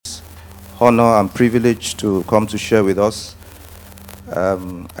honor and privilege to come to share with us.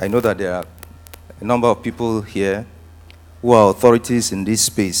 I know that there are a number of people here who are authorities in this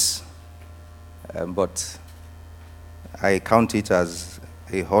space, but I count it as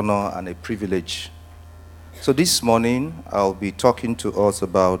a honor and a privilege. So this morning, I'll be talking to us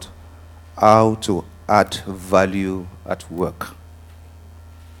about how to add value at work.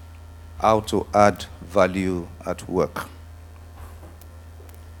 How to add value at work.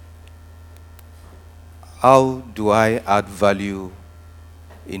 How do I add value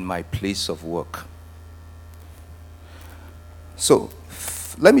in my place of work? So,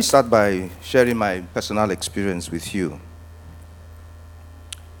 let me start by sharing my personal experience with you.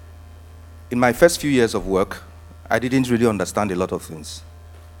 In my first few years of work, I didn't really understand a lot of things.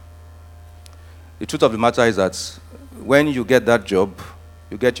 The truth of the matter is that when you get that job,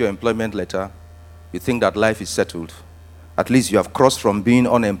 you get your employment letter, you think that life is settled. At least you have crossed from being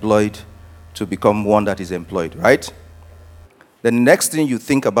unemployed to become one that is employed, right? The next thing you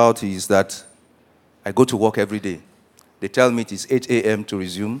think about is that I go to work every day. They tell me it is 8 a.m. to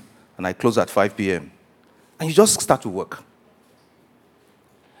resume, and I close at 5 p.m. And you just start to work.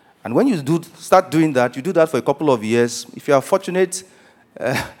 And when you start doing that, you do that for a couple of years. If you are fortunate,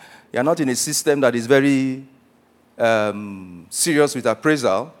 you're not in a system that is very serious with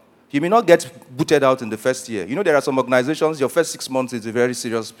appraisal, you may not get booted out in the first year. You know, there are some organizations, your first 6 months is a very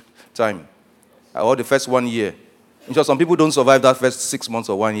serious time, or the first 1 year. And so some people don't survive that first 6 months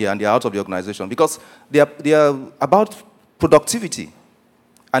or 1 year, and they're out of the organization because they are about productivity,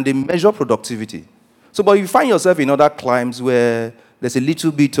 and they measure productivity. So, but you find yourself in other climes where there's a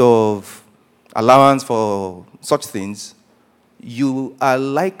little bit of allowance for such things, you are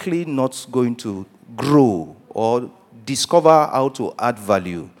likely not going to grow or discover how to add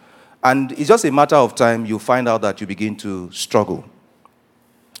value. And it's just a matter of time you find out that you begin to struggle.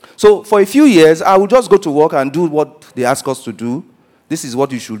 So for a few years, I would just go to work and do what they ask us to do. This is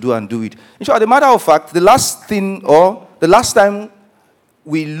what you should do and do it. In short, as a matter of fact, the last time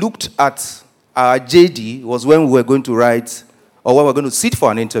we looked at our JD was when we were going to write or when we were going to sit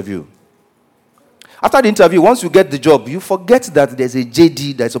for an interview. After the interview, once you get the job, you forget that there's a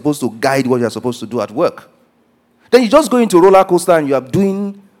JD that's supposed to guide what you're supposed to do at work. Then you just go into roller coaster and you are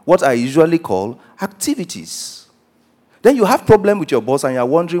doing what I usually call activities. Then you have problem with your boss and you're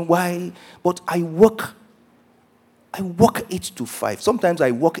wondering why, but I work 8 to 5. Sometimes I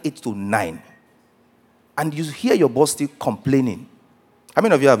work 8 to 9. And you hear your boss still complaining. How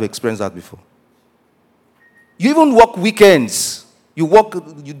many of you have experienced that before? You even work weekends. You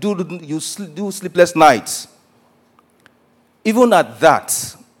do sleepless nights. Even at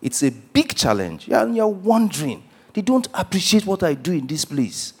that, it's a big challenge. And you're wondering, they don't appreciate what I do in this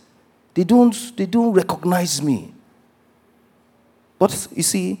place. They don't recognize me. But you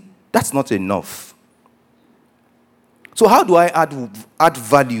see, that's not enough. So how do I add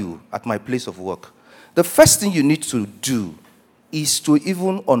value at my place of work? The first thing you need to do is to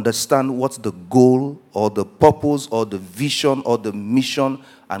even understand what the goal or the purpose or the vision or the mission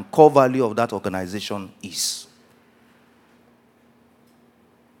and core value of that organization is.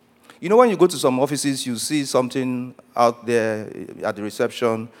 You know, when you go to some offices, you see something out there at the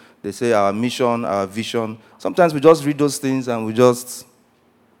reception. They say our mission, our vision. Sometimes we just read those things and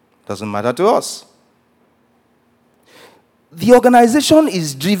doesn't matter to us. The organization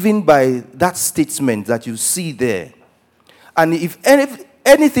is driven by that statement that you see there. And if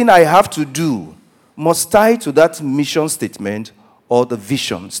anything I have to do must tie to that mission statement or the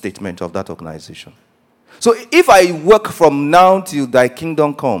vision statement of that organization. So if I work from now till thy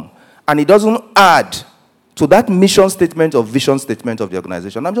kingdom come, and it doesn't add to that mission statement or vision statement of the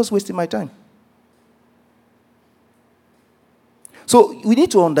organization, I'm just wasting my time. So we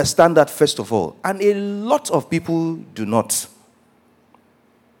need to understand that first of all. And a lot of people do not.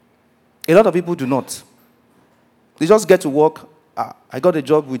 A lot of people do not. They just get to work. I got a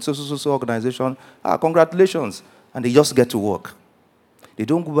job with so organization. Congratulations. And they just get to work. They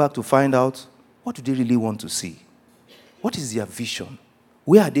don't go back to find out what do they really want to see. What is their vision?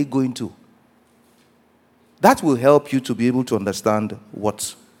 Where are they going to? That will help you to be able to understand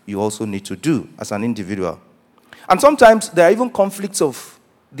what you also need to do as an individual. And sometimes there are even conflicts of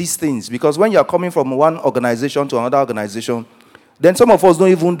these things because when you are coming from one organization to another organization, then some of us don't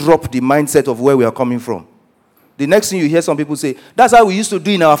even drop the mindset of where we are coming from. The next thing you hear some people say, that's how we used to do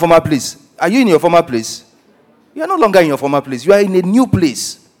in our former place. Are you in your former place? You are no longer in your former place. You are in a new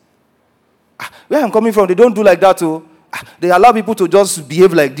place. Where I'm coming from, they don't do like that. They allow people to just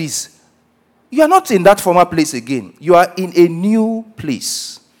behave like this. You are not in that former place again. You are in a new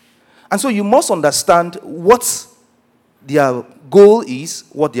place. And so you must understand what their goal is,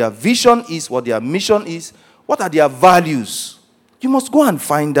 what their vision is, what their mission is, what are their values. You must go and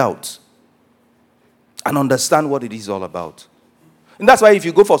find out and understand what it is all about. And that's why if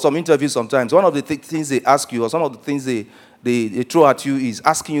you go for some interviews sometimes, one of the things they ask you, or some of the things they throw at you, is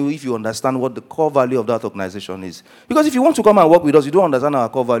asking you if you understand what the core value of that organization is. Because if you want to come and work with us, you don't understand our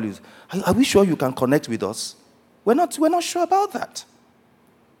core values. Are we sure you can connect with us? We're not sure about that.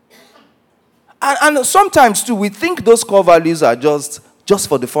 And sometimes, too, we think those core values are just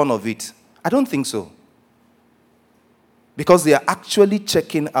for the fun of it. I don't think so. Because they are actually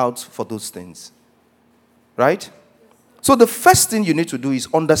checking out for those things. Right? So the first thing you need to do is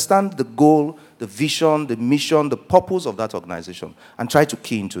understand the goal, the vision, the mission, the purpose of that organization, and try to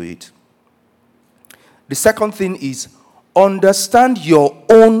key into it. The second thing is understand your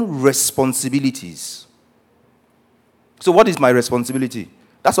own responsibilities. So what is my responsibility?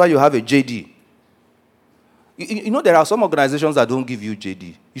 That's why you have a JD. You know, there are some organizations that don't give you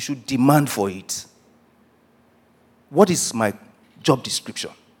JD. You should demand for it. What is my job description?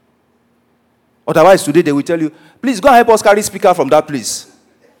 Otherwise, today they will tell you, please go and help us carry speaker from that place.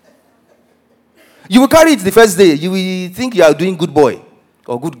 You will carry it the first day. You will think you are doing good boy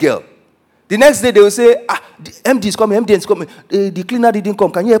or good girl. The next day they will say, the MD is coming, the cleaner didn't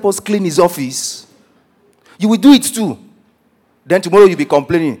come. Can you help us clean his office? You will do it too. Then tomorrow you'll be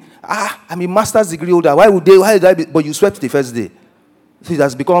complaining. I'm a master's degree holder. Why did I be? But you swept the first day. So it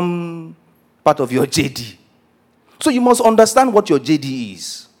has become part of your JD. So you must understand what your JD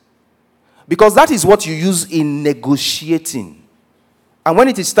is. Because that is what you use in negotiating. And when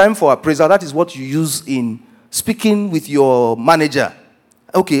it is time for appraisal, that is what you use in speaking with your manager.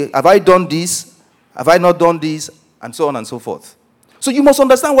 Okay, have I done this? Have I not done this? And so on and so forth. So you must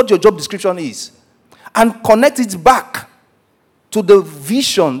understand what your job description is. And connect it back to the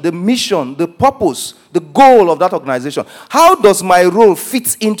vision, the mission, the purpose, the goal of that organization. How does my role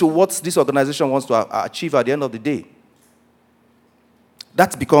fit into what this organization wants to achieve at the end of the day?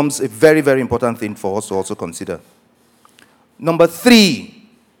 That becomes a very, very important thing for us to also consider. Number 3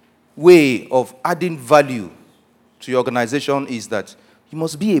 way of adding value to your organization is that you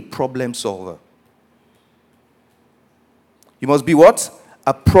must be a problem solver. You must be what?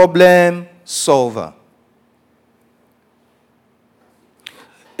 A problem solver.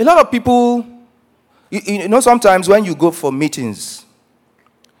 A lot of people, you know, sometimes when you go for meetings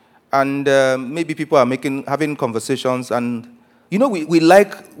and maybe people are having conversations, and you know,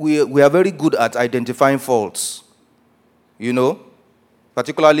 we are very good at identifying faults, you know,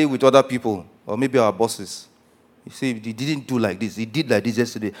 particularly with other people or maybe our bosses. You see, he didn't do like this. He did like this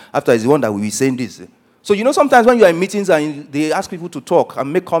yesterday. After, he's the one that will be saying this. So, you know, sometimes when you are in meetings and they ask people to talk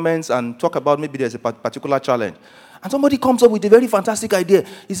and make comments and talk about maybe there's a particular challenge, and somebody comes up with a very fantastic idea.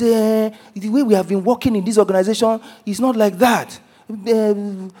 He says, the way we have been working in this organization is not like that.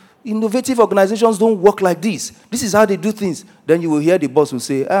 Innovative organizations don't work like this. This is how they do things. Then you will hear the boss will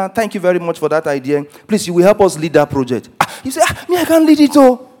say, thank you very much for that idea. Please, you will help us lead that project. You say, me, I can't lead it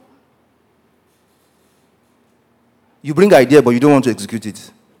all. You bring idea, but you don't want to execute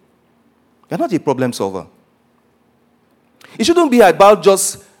it. You're not a problem solver. It shouldn't be about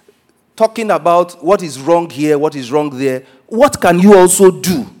just talking about what is wrong here, what is wrong there. What can you also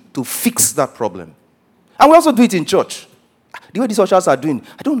do to fix that problem? And we also do it in church. The way these ushers are doing,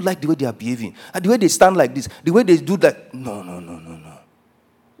 I don't like the way they are behaving. The way they stand like this, the way they do that. No.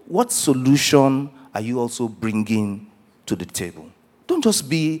 What solution are you also bringing to the table? Don't just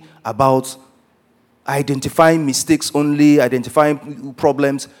be about identifying mistakes only, identifying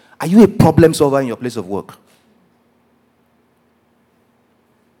problems. Are you a problem solver in your place of work?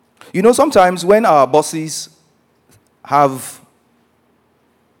 You know, sometimes when our bosses have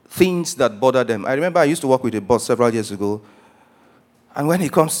things that bother them. I remember I used to work with a boss several years ago. And when he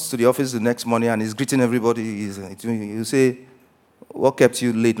comes to the office the next morning and he's greeting everybody, he'll say, what kept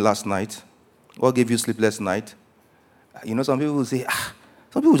you late last night? What gave you sleepless night? You know, some people will say,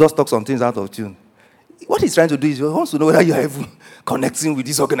 some people just talk some things out of tune. What he's trying to do is he wants to know whether you are even connecting with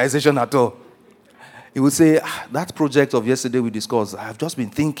this organization at all. He would say, that project of yesterday we discussed, I've just been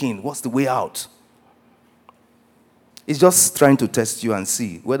thinking, what's the way out? He's just trying to test you and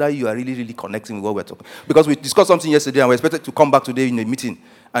see whether you are really, really connecting with what we're talking. Because we discussed something yesterday and we're expected to come back today in a meeting,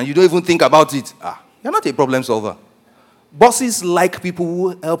 and you don't even think about it. You're not a problem solver. Bosses like people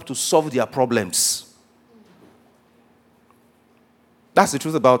who help to solve their problems. That's the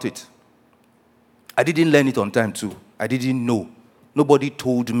truth about it. I didn't learn it on time too. I didn't know. Nobody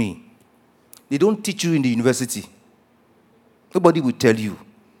told me. They don't teach you in the university. Nobody will tell you.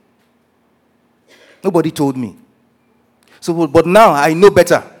 Nobody told me. So, but now I know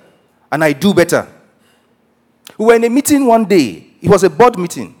better, and I do better. We were in a meeting one day. It was a board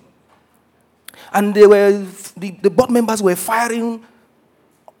meeting. And the board members were firing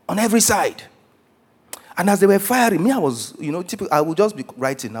on every side. And as they were firing, me, I was, I would just be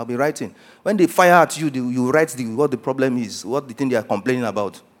writing. I'll be writing. When they fire at you, you write what the problem is, what the thing they are complaining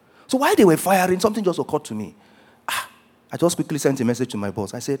about. So while they were firing, something just occurred to me. I just quickly sent a message to my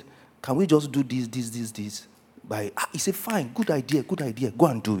boss. I said, can we just do this? He said, fine, good idea. Go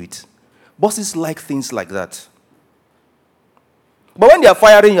and do it. Bosses like things like that. But when they are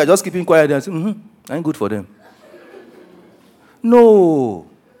firing, you're just keeping quiet and saying, I ain't good for them. No.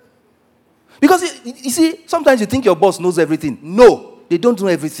 Because, you see, sometimes you think your boss knows everything. No, they don't know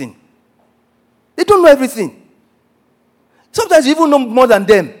everything. They don't know everything. Sometimes you even know more than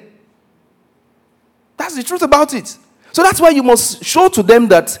them. That's the truth about it. So that's why you must show to them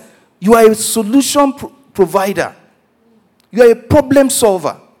that you are a solution provider. You are a problem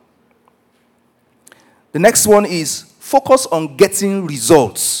solver. The next one is focus on getting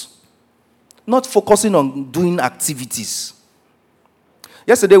results, not focusing on doing activities.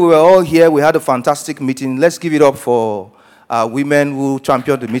 Yesterday we were all here. We had a fantastic meeting. Let's give it up for our women who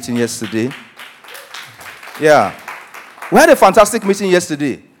championed the meeting yesterday. Yeah. We had a fantastic meeting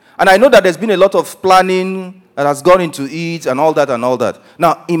yesterday. And I know that there's been a lot of planning that has gone into it and all that.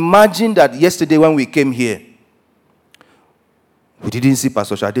 Now, imagine that yesterday when we came here, we didn't see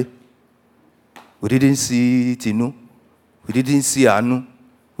Pastor Shade. We didn't see Tinu. We didn't see Anu.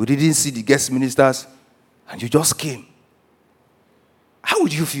 We didn't see the guest ministers. And you just came. How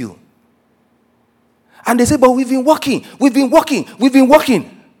would you feel? And they say, but we've been working.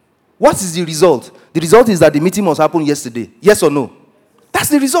 What is the result? The result is that the meeting must happen yesterday. Yes or no? That's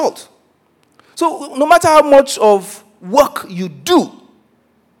the result. So no matter how much of work you do,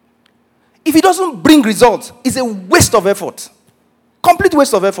 if it doesn't bring results, it's a waste of effort. Complete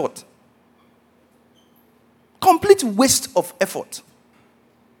waste of effort. Complete waste of effort.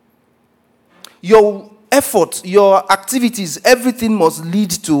 Your effort, your activities, everything must lead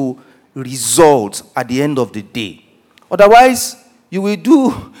to results at the end of the day. Otherwise, you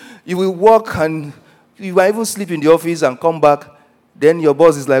will work and you might even sleep in the office and come back. Then your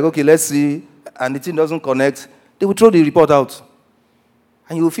boss is like, okay, let's see. And the thing doesn't connect. They will throw the report out.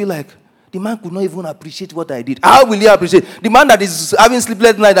 And you will feel like, the man could not even appreciate what I did. How will he appreciate? The man that is having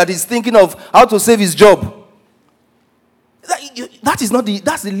sleepless night, that is thinking of how to save his job.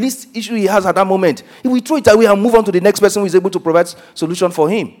 That's the least issue he has at that moment. He will throw it away and move on to the next person who is able to provide solution for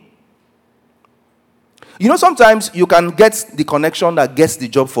him. Sometimes you can get the connection that gets the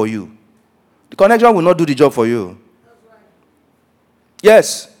job for you. The connection will not do the job for you.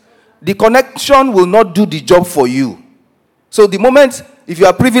 Yes. The connection will not do the job for you. So the moment, if you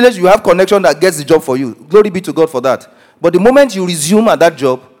are privileged, you have connection that gets the job for you. Glory be to God for that. But the moment you resume at that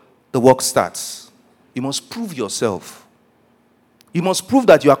job, the work starts. You must prove yourself. You must prove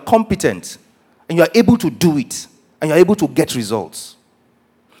that you are competent and you are able to do it and you are able to get results.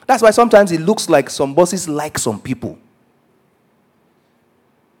 That's why sometimes it looks like some bosses like some people.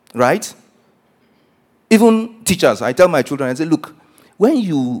 Right? Even teachers, I tell my children, I say, look, when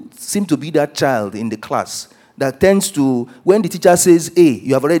you seem to be that child in the class that tends to, when the teacher says A,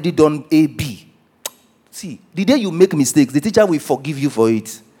 you have already done A, B. See, the day you make mistakes, the teacher will forgive you for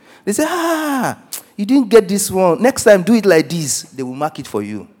it. They say, you didn't get this one. Next time, do it like this. They will mark it for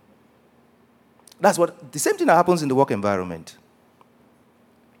you. That's the same thing that happens in the work environment.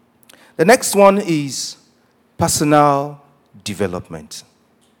 The next one is personal development.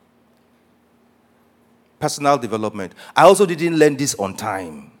 Personal development. I also didn't learn this on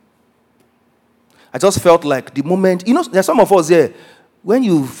time. I just felt like the moment, there's some of us here,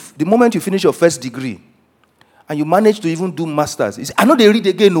 the moment you finish your first degree, and you manage to even do masters, you say, I know they read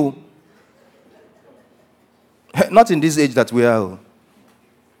again, no. Not in this age that we are.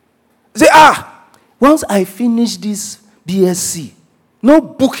 Say, once I finish this BSc, no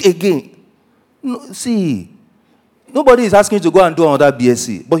book again. No, see, nobody is asking you to go and do another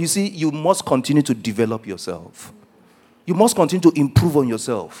BSc. But you see, you must continue to develop yourself. You must continue to improve on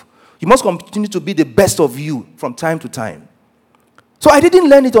yourself. You must continue to be the best of you from time to time. So I didn't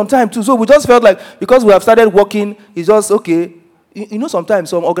learn it on time too. So we just felt like, because we have started working, it's just, okay. Sometimes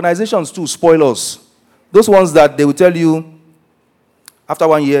some organizations too spoil us. Those ones that they will tell you, after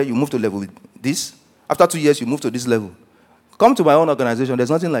 1 year, you move to level this. After 2 years, you move to this level. Come to my own organization, there's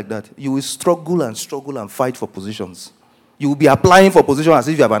nothing like that. You will struggle and fight for positions. You will be applying for positions as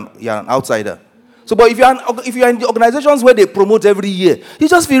if you're an outsider. So, but if you're in the organizations where they promote every year, you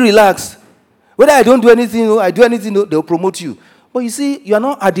just feel relaxed. Whether I don't do anything or I do anything, they'll promote you. But you see, you are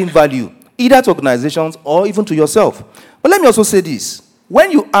not adding value, either to organizations or even to yourself. But let me also say this. when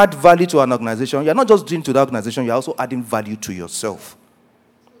you add value to an organization, you're not just doing to the organization, you're also adding value to yourself.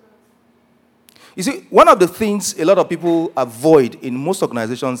 You see, one of the things a lot of people avoid in most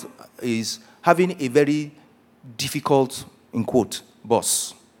organizations is having a very difficult, in quote,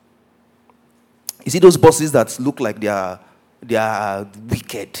 boss. You see those bosses that look like they are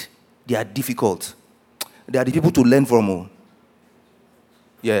wicked, they are difficult. They are the people to learn from.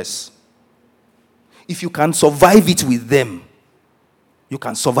 Yes. If you can survive it with them, you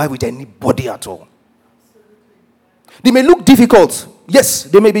can survive with anybody at all. They may look difficult. Yes,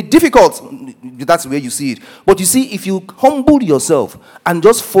 they may be difficult. That's the way you see it. But you see, if you humble yourself and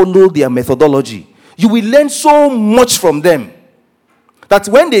just follow their methodology, you will learn so much from them that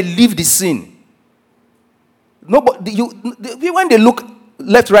when they leave the scene, when they look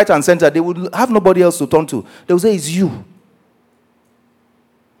left, right, and center, they will have nobody else to turn to. They will say, it's you.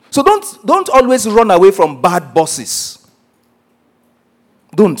 So don't always run away from bad bosses.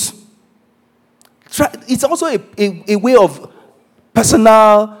 Don't. It's also a way of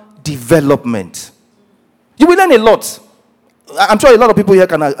personal development. You will learn a lot. I'm sure a lot of people here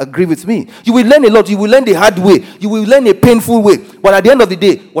can agree with me. You will learn a lot. You will learn the hard way. You will learn a painful way. But at the end of the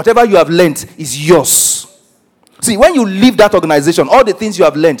day, whatever you have learned is yours. See, when you leave that organization, all the things you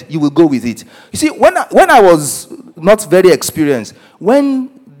have learned, you will go with it. You see, when I was not very experienced, when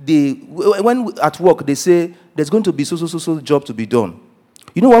at work they say there's going to be so job to be done,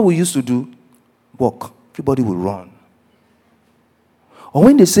 you know what we used to do? Walk. Everybody will run. Or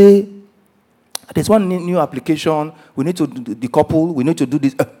when they say there's one new application, we need to decouple, we need to do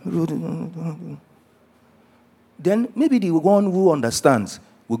this, then maybe the one who understands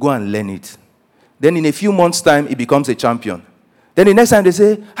will go and learn it. Then in a few months' time, it becomes a champion. Then the next time they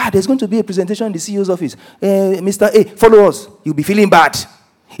say, there's going to be a presentation in the CEO's office. Mr. A, follow us. You'll be feeling bad.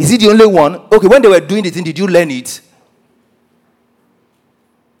 Is he the only one? Okay, when they were doing the thing, did you learn it?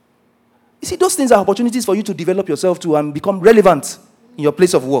 You see, those things are opportunities for you to develop yourself to and become relevant in your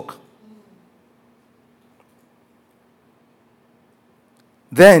place of work.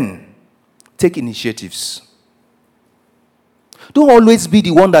 Then, take initiatives. Don't always be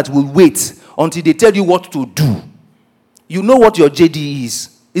the one that will wait until they tell you what to do. You know what your JD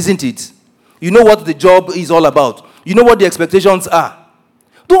is, isn't it? You know what the job is all about. You know what the expectations are.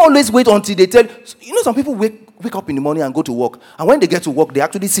 Don't always wait until they tell you. You know, some people wake up in the morning and go to work. And when they get to work, they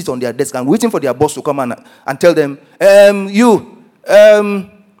actually sit on their desk and waiting for their boss to come and tell them, you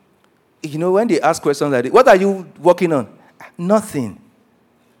know, when they ask questions like, what are you working on? Nothing.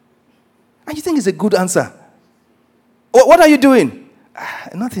 And you think it's a good answer. What are you doing?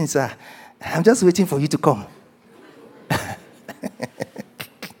 Nothing, sir. I'm just waiting for you to come.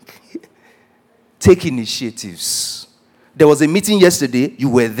 Take initiatives. There was a meeting yesterday. You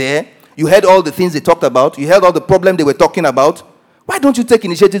were there. You heard all the things they talked about. You heard all the problems they were talking about. Why don't you take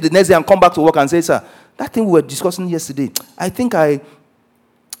initiative the next day and come back to work and say, sir, that thing we were discussing yesterday, I think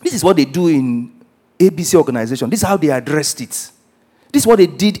this is what they do in ABC organization. This is how they addressed it. This is what they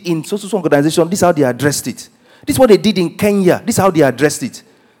did in social organization. This is how they addressed it. This is what they did in Kenya. This is how they addressed it.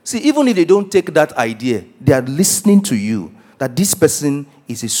 See, even if they don't take that idea, they are listening to you, that this person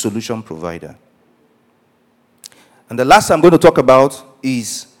is a solution provider. And the last I'm going to talk about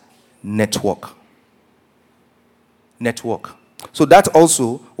is network. Network. So that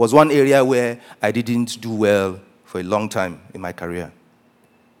also was one area where I didn't do well for a long time in my career.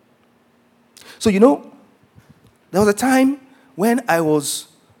 So, you know, there was a time when I was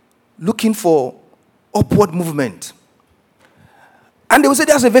looking for upward movement. And they will say,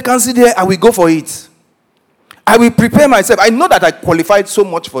 there's a vacancy there, I will go for it. I will prepare myself. I know that I qualified so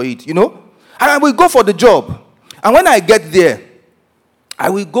much for it, you know. And I will go for the job. And when I get there, I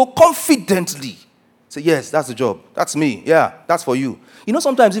will go confidently. Say, yes, that's the job. That's me. Yeah, that's for you. You know,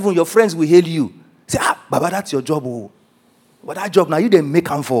 sometimes even your friends will hail you. Say, Baba, that's your job. Oh. But that job, now you didn't make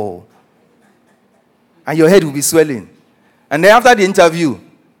them for. And your head will be swelling. And then after the interview,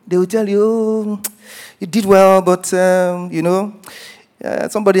 they will tell you, oh, you did well, but, you know,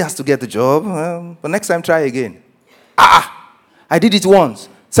 somebody has to get the job. But next time, try again. I did it once.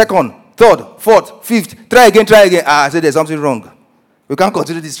 Second, third, fourth, fifth. Try again. I said, there's something wrong. We can't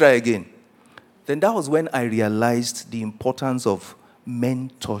continue this, try again. Then that was when I realized the importance of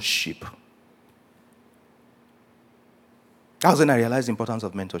mentorship. That was when I realized the importance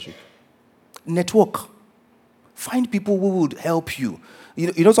of mentorship. Network. Find people who would help you.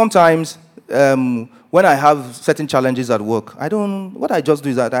 You know, sometimes when I have certain challenges at work, what I just do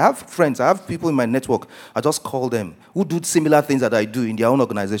is that I have friends, I have people in my network, I just call them who do similar things that I do in their own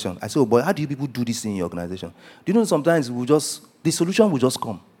organization. I say, oh boy, how do you people do this in your organization? Do you know sometimes the solution will just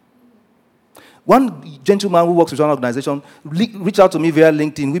come. One gentleman who works with one organization reached out to me via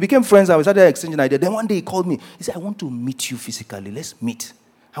LinkedIn. We became friends and we started exchanging ideas. Then one day he called me. He said, I want to meet you physically. Let's meet.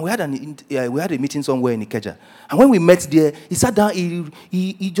 And we had a meeting somewhere in Ikeja. And when we met there, he sat down,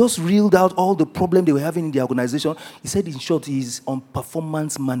 he just reeled out all the problems they were having in the organization. He said, in short, he's on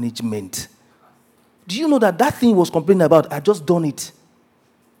performance management. Do you know that thing he was complaining about, I just done it.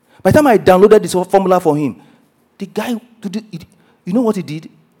 By the time I downloaded this formula for him, the guy, you know what he did?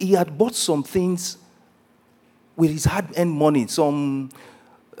 He had bought some things with his hard-earned money, some,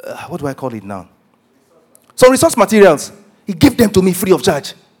 what do I call it now? Some resource materials. He gave them to me free of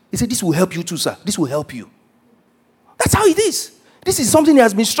charge. He said, this will help you too, sir. This will help you. That's how it is. This is something he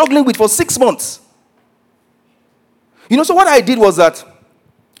has been struggling with for 6 months. You know, so what I did was that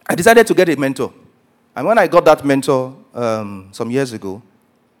I decided to get a mentor. And when I got that mentor some years ago,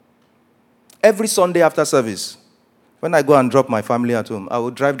 every Sunday after service, when I go and drop my family at home, I will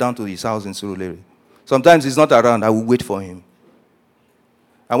drive down to his house in Surulere. Sometimes he's not around. I will wait for him.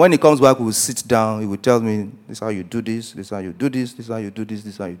 And when he comes back, we will sit down. He will tell me, this is how you do this, this is how you do this, this is how you do this,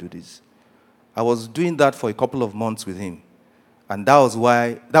 this is how you do this. I was doing that for a couple of months with him. And that was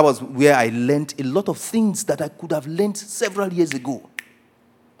where I learned a lot of things that I could have learned several years ago.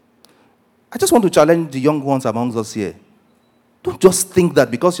 I just want to challenge the young ones amongst us here. Don't just think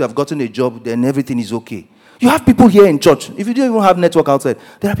that because you have gotten a job, then everything is okay. You have people here in church. If you don't even have network outside,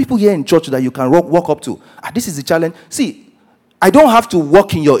 there are people here in church that you can walk up to. This is the challenge. See, I don't have to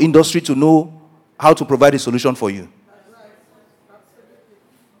work in your industry to know how to provide a solution for you.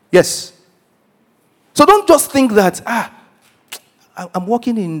 Yes. So don't just think that, I'm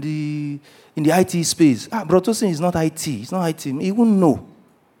working in the IT space. Bro Tosin is not IT. It's not IT. He won't know.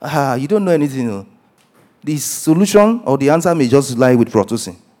 You don't know anything. No. The solution or the answer may just lie with Bro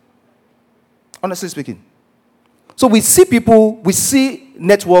Tosin. Honestly speaking. So we see people, we see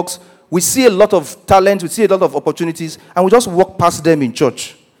networks, we see a lot of talent, we see a lot of opportunities, and we just walk past them in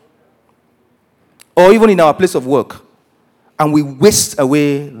church. Or even in our place of work. And we waste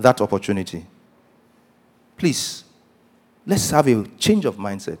away that opportunity. Please, let's have a change of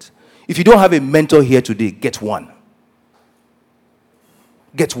mindset. If you don't have a mentor here today, get one.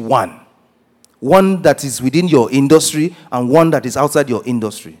 Get one. One that is within your industry and one that is outside your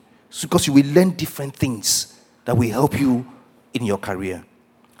industry. Because you will learn different things that will help you in your career.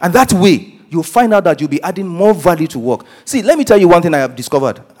 And that way, you'll find out that you'll be adding more value to work. See, let me tell you one thing I have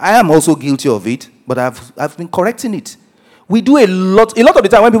discovered. I am also guilty of it, but I've been correcting it. We do a lot of the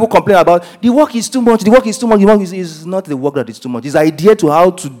time when people complain about the work is too much, the work is not the work that is too much. It's the idea to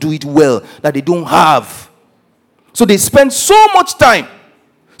how to do it well that they don't have. So they spend so much time.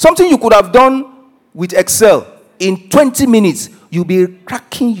 Something you could have done with Excel in 20 minutes, you'll be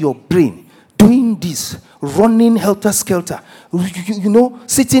cracking your brain, doing this, running helter-skelter,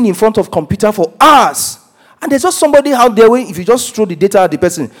 sitting in front of computer for hours. And there's just somebody out there where if you just throw the data at the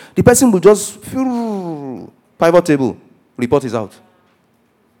person will just pivot table, report is out.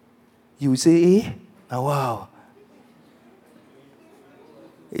 You will say, wow.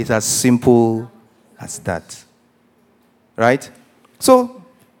 It's as simple as that. Right? So,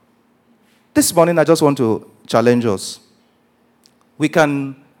 this morning, I just want to challenge us. We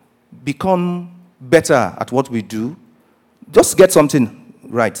can become better at what we do. Just get something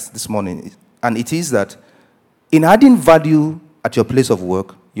right this morning. And it is that in adding value at your place of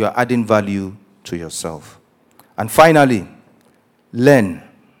work, you are adding value to yourself. And finally, learn.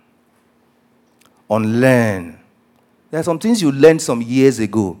 Unlearn. There are some things you learned some years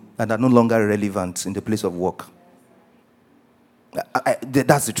ago that are no longer relevant in the place of work.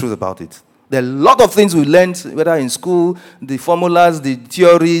 That's the truth about it. There are a lot of things we learned, whether in school, the formulas, the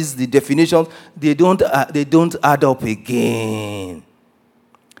theories, the definitions, they don't add up again.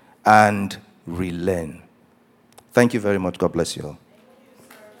 And relearn. Thank you very much. God bless you all.